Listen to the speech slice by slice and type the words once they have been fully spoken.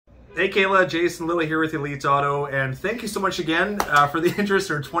Hey Kayla, Jason, Lily here with Elite Auto, and thank you so much again for the interest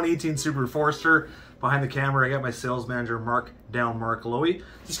in our 2018 Subaru Forester. Behind the camera, I got my sales manager, Mark Lowy.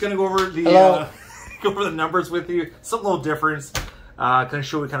 Just gonna go over the go over the numbers with you. Something a little different. Kind of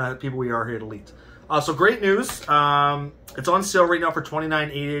show you kind of people we are here at Elite. So great news. It's on sale right now for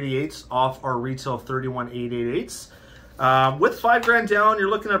 $29,888 off our retail $31,888. With $5,000 down, you're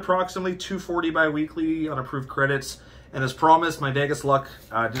looking at approximately $240 bi-weekly on approved credits. And as promised, my Vegas luck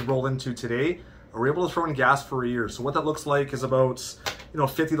did roll into today. We're able to throw in gas for a year. So what that looks like is about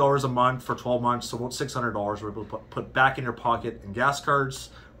 $50 a month for 12 months. So about $600 we're able to put back in your pocket in gas cards.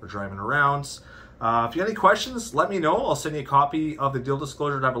 We're driving around. If you have any questions, let me know. I'll send you a copy of the deal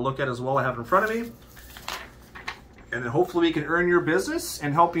disclosure to have a look at as well. I have it in front of me. And then hopefully we can earn your business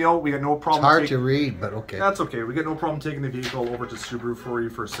and help you out. We got no problem. It's hard to read, but okay. That's okay. We got no problem taking the vehicle over to Subaru for you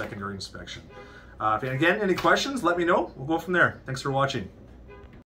for a secondary inspection. If again, any questions, let me know. We'll go from there. Thanks for watching.